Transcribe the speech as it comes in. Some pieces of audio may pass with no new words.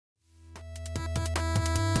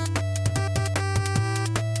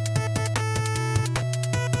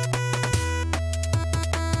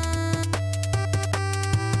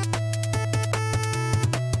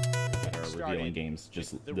games.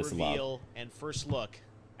 Just the this reveal love. and first look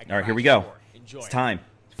at All right, here we Crash go. 4. Enjoy. It's time.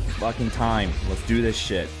 It's fucking time. Let's do this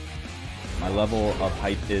shit. My level of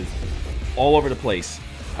hype is all over the place.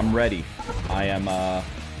 I'm ready. I am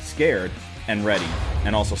scared and ready,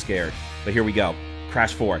 and also scared. But here we go.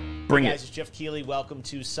 Crash 4. Bring Hey guys, it. it's Jeff Keighley. Welcome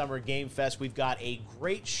to Summer Game Fest. We've got a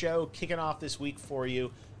great show kicking off this week for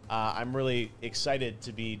you. I'm really excited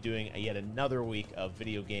to be doing yet another week of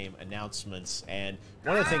video game announcements. And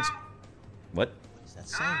one of the things... What? What is that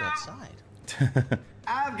sound outside?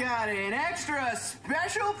 I've got an extra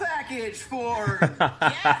special package for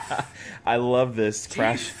Jeff. I love this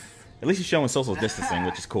Crash. At least he's showing social distancing,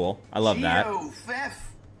 which is cool. I love that. Fef,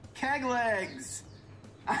 keg legs.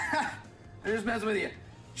 I'm just messing with you.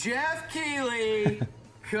 Jeff Keighley,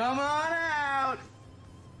 come on out.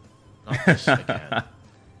 Not this again.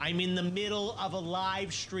 I'm in the middle of a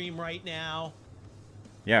live stream right now.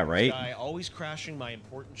 Yeah, right? Guy always crashing my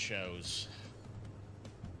important shows.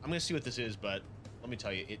 I'm going to see what this is, but let me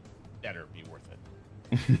tell you, it better be worth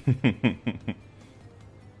it.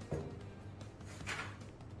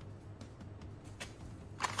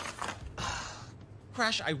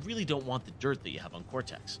 Crash, I really don't want the dirt that you have on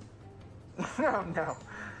Cortex. No.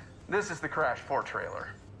 This is the Crash 4 trailer.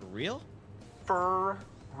 For real? For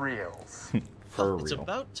reals. For It's real.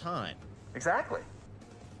 about time. Exactly.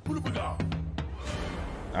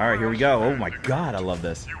 Alright, here we go. Oh my god, I love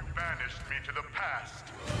this. You banished me to the past.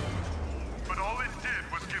 But all it did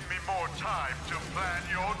was give me more time to plan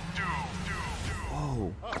your doom.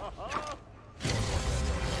 Whoa.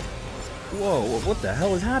 Whoa, what the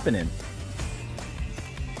hell is happening?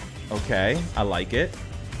 Okay, I like it.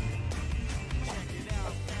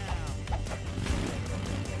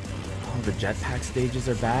 Oh, the jetpack stages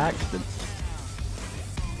are back. The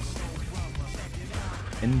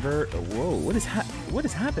invert. Whoa, what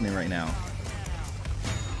is happening right now?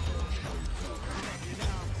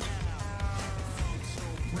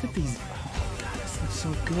 Look at these. Oh god, this looks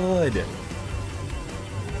so good.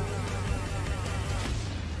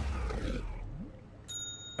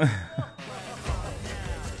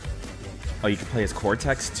 Oh, you can play as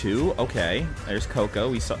Cortex too? Okay. There's Coco.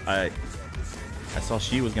 We saw I saw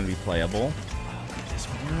she was gonna be playable. Oh, this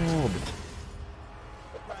world.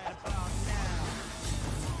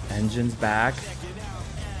 Engine's back.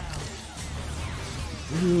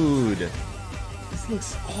 Dude. This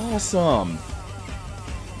looks awesome.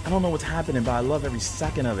 I don't know what's happening, but I love every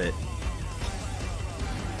second of it.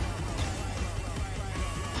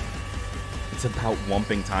 It's about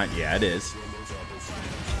wumping time. Yeah, it is.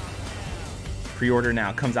 Pre-order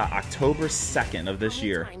now. Comes out October 2nd of this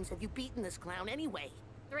year. How many times have you beaten this clown anyway?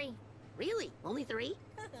 3. Really? Only 3?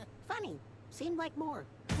 Funny. Seemed like more.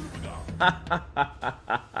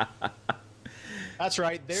 That's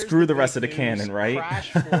right. There's Screw the big rest of the news. canon, right?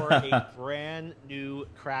 Crash 4, a brand new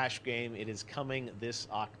Crash game. It is coming this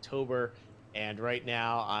October. And right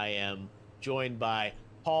now I am joined by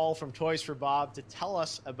Paul from Toys for Bob to tell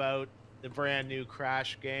us about the brand new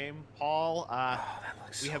Crash game. Paul,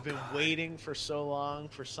 we have been waiting for so long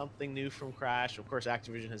for something new from Crash. Of course,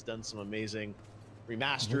 Activision has done some amazing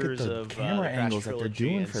remasters the of camera the Crash angles that they're trilogy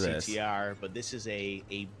doing and for this. CTR, but this is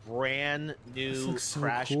a brand new looks so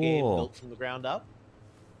Crash cool. game built from the ground up.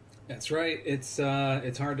 That's right. It's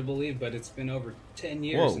hard to believe, but it's been over 10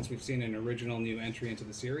 years Whoa. since we've seen an original new entry into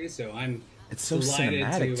the series. So I'm It's so delighted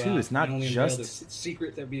cinematic to, too. It's not only unveil just this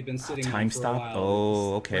secret that we've been sitting on time for a stop. while.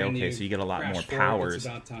 Oh, It's okay, brand okay. new So you get a lot Crash more 4, powers it's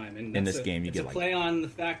about time. And in that's this game. You it's get a like play on the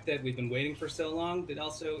fact that we've been waiting for so long, but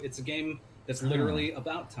also it's a game that's literally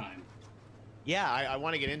about time. Yeah, I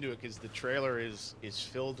want to get into it because the trailer is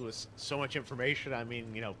filled with so much information. I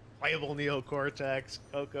mean, you know, playable Neo Cortex,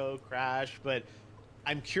 Coco, Crash, but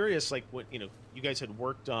I'm curious, like, what, you know, you guys had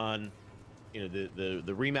worked on, you know,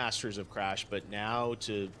 the remasters of Crash, but now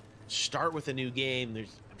to start with a new game,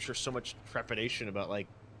 there's, I'm sure, so much trepidation about, like,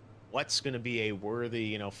 what's going to be a worthy,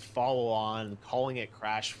 you know, follow-on, calling it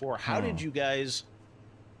Crash 4. How did you guys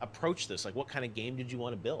approach this? Like, what kind of game did you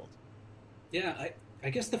want to build? Yeah, I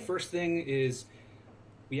guess the first thing is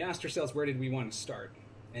we asked ourselves, where did we want to start?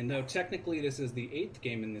 And though technically this is the 8th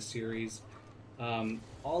game in this series,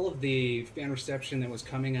 all of the fan reception that was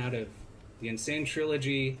coming out of the Insane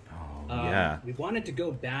Trilogy, we wanted to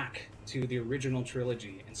go back to the original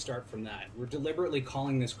trilogy and start from that. We're deliberately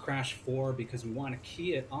calling this Crash 4 because we want to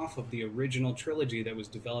key it off of the original trilogy that was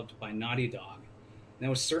developed by Naughty Dog. And that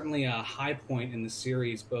was certainly a high point in the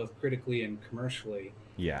series, both critically and commercially.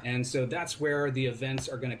 Yeah. And so that's where the events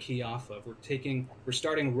are going to key off of. We're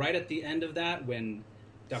starting right at the end of that when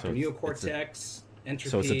Dr. So Neocortex, Entropy,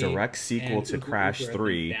 So it's a direct sequel and to Uber Crash have been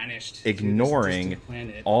 3, banished to this ignoring distant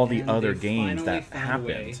planet, all the and other they've games finally that found a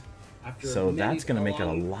way happened. After So that's going to make it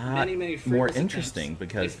a lot more fruitless interesting attempts,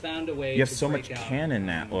 because they found a way you have to so much break out, canon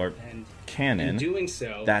now, or and canon in doing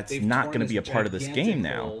so, that's they've not torn going to be a this part of this gigantic game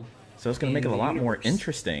now. hole So it's going to make it a in the lot more universe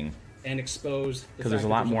interesting and expose because there's a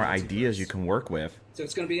lot more ideas you can work with. So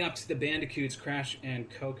it's going to be up to the Bandicoots, Crash, and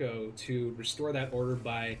Coco to restore that order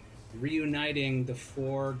by reuniting the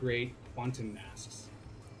 4 great quantum masks.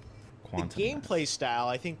 The gameplay style,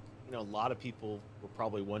 I think, you know, a lot of people were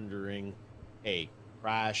probably wondering, hey,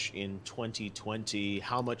 Crash in 2020,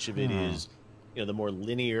 how much of it is, you know, the more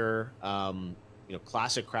linear, you know,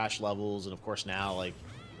 classic Crash levels, and of course now, like,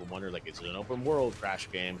 people wonder, like, is it an open world Crash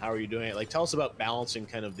game? How are you doing it? Like, tell us about balancing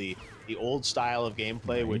kind of the old style of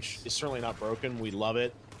gameplay, which is certainly not broken. We love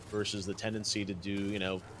it, versus the tendency to do, you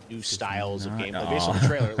know, new styles of gameplay. Based on the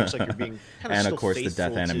trailer, it looks like you're being kind of and still of course the death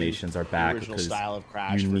faithful animations are to back the original because style of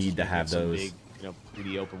Crash you versus need to have some those. big, you know,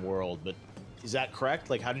 3D open world. But is that correct?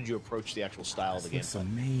 Like, how did you approach the actual style of the game? It's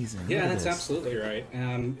amazing. Yeah, that's absolutely right.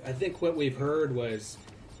 I think what we've heard was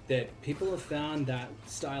that people have found that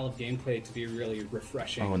style of gameplay to be really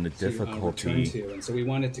refreshing. Oh, and the difficulty. And so we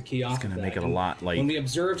wanted to key off. It's going of to that. make it a lot like. When we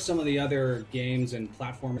observe some of the other games and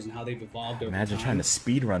platformers and how they've evolved over Imagine time, trying to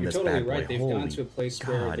speed run you're this totally bad boy. right. They've Holy gone to a place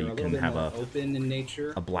where God, they're you a can little bit have more open in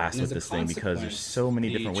nature. a blast And with as a this thing because there's consequence, so many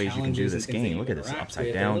the different ways you can do challenges this and things game. that Look you at this interact upside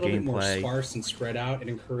with are down a little bit more gameplay. sparse and spread out. It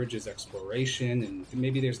encourages exploration, and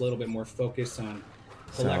maybe there's a little bit more focus on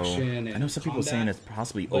So collection. I and know some people saying combat. it's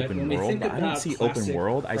possibly But open when we world, think but I don't about see open classic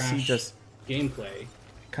world. I see Crash just gameplay.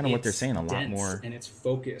 kind of what they're It's saying. A lot dense more. and it's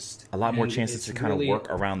focused. A lot more And chances it's to kind of really- work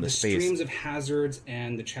around the space. streams of hazards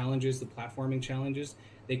and the challenges, the platforming challenges,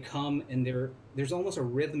 they come and there's almost a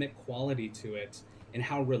rhythmic quality to it and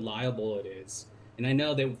how reliable it is. And I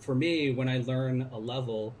know that for me, when I learn a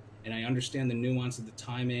level and I understand the nuance of the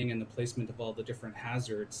timing and the placement of all the different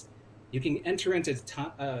hazards, you can enter into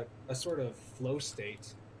a sort of flow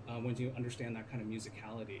state when you understand that kind of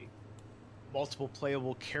musicality. Multiple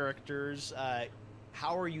playable characters.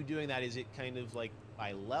 How are you doing that? Is it kind of like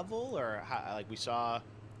by level, or how, like we saw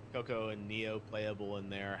Coco and Neo playable in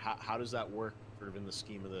there? How does that work sort of in the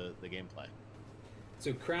scheme of the gameplay?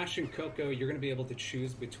 So Crash and Coco, you're going to be able to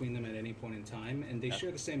choose between them at any point in time, and they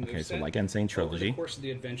share the same moveset. Okay, so like Insane Trilogy. Over the course of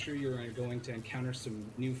the adventure, you're going to encounter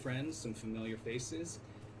some new friends, some familiar faces,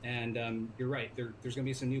 and you're right. There's going to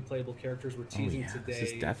be some new playable characters we're teasing today.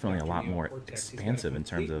 This is definitely a lot Neo more Cortex. He's got a expansive in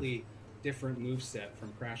terms of. completely different moveset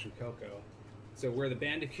from Crash and Coco. So where the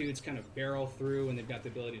Bandicoots kind of barrel through and they've got the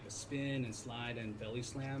ability to spin and slide and belly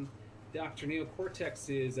slam, Dr. Neo Cortex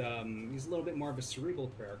is he's a little bit more of a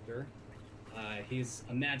cerebral character. He's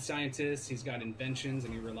a mad scientist, he's got inventions,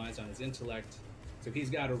 and he relies on his intellect. So he's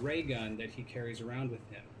got a ray gun that he carries around with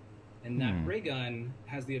him. And that ray gun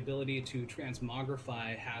has the ability to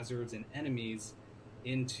transmogrify hazards and enemies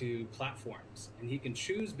into platforms. And he can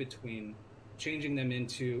choose between changing them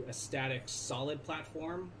into a static solid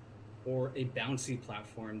platform or a bouncy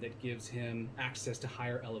platform that gives him access to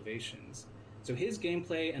higher elevations. So his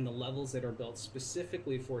gameplay and the levels that are built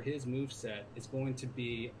specifically for his moveset is going to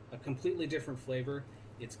be a completely different flavor.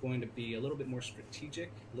 It's going to be a little bit more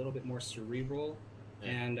strategic, a little bit more cerebral,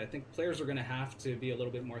 and I think players are going to have to be a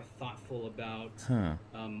little bit more thoughtful about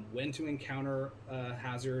when to encounter a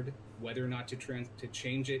hazard, whether or not to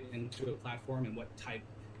change it into a platform, and what type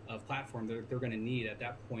of platform they're going to need at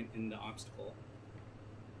that point in the obstacle.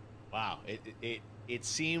 Wow, it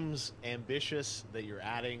seems ambitious that you're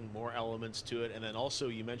adding more elements to it, and then also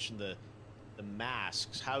you mentioned the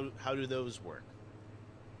masks. How do those work?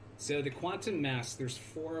 So the quantum masks, there's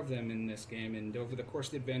 4 of them in this game, and over the course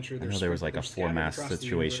of the adventure, I know there was like a 4-mask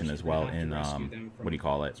situation as well in what do you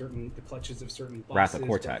call it? The clutches of certain bosses, Wrath of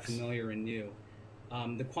Cortex. both familiar and new.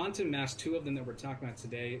 The quantum mask, 2 of them that we're talking about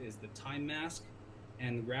today, is the time mask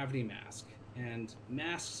and the gravity mask. And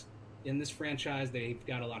masks in this franchise, they've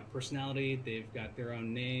got a lot of personality. They've got their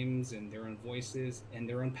own names and their own voices and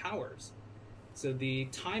their own powers. So the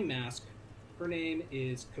time mask, her name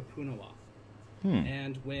is Kapunawa.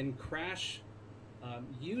 And when Crash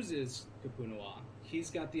uses Kapunawa, he's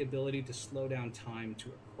got the ability to slow down time to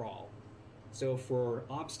a crawl. So for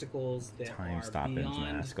obstacles that are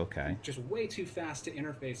beyond mask, okay, just way too fast to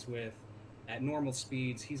interface with at normal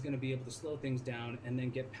speeds, he's going to be able to slow things down and then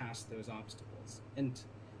get past those obstacles. And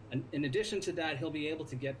in addition to that, he'll be able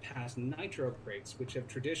to get past nitro crates, which have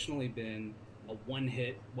traditionally been a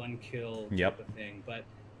one-hit, one-kill type of thing. But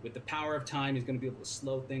with the power of time, he's going to be able to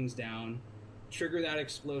slow things down, trigger that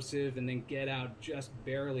explosive, and then get out just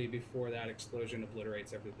barely before that explosion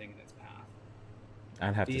obliterates everything in its path.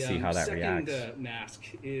 I'd have to see how that reacts. The second mask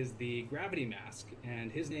is the gravity mask,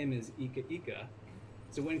 and his name is Ika Ika.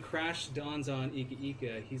 So when Crash dawns on Ika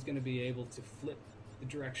Ika, he's going to be able to flip the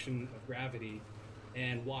direction of gravity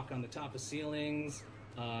and walk on the top of ceilings,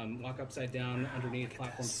 walk upside down underneath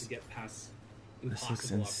platforms to get past This impossible looks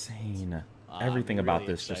obstacles. insane. Everything I'm about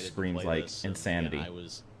really this just excited to screams play like this, and insanity. I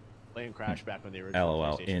was playing Crash back when the original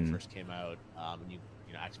LOL, PlayStation first came out, and you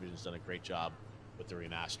know, Activision's done a great job with the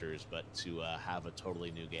remasters, but to have a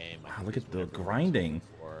totally new game. I Wow, think look is at what the everyone's grinding. looking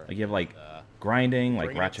for, Like you have like and, grinding, like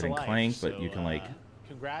bringing it Ratchet to and life. Clank, but So, you can like.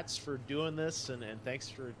 Congrats for doing this, and thanks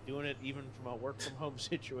for doing it even from a work from home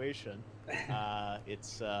situation.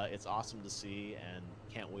 It's awesome to see, and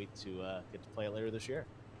can't wait to get to play it later this year.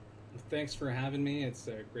 Thanks for having me. It's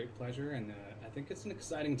a great pleasure, and I think it's an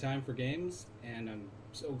exciting time for games, and I'm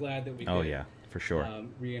so glad that we Oh could, yeah, for sure.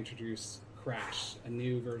 reintroduce Crash, a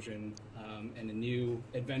new version, and a new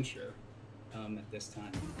adventure at this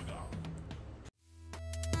time.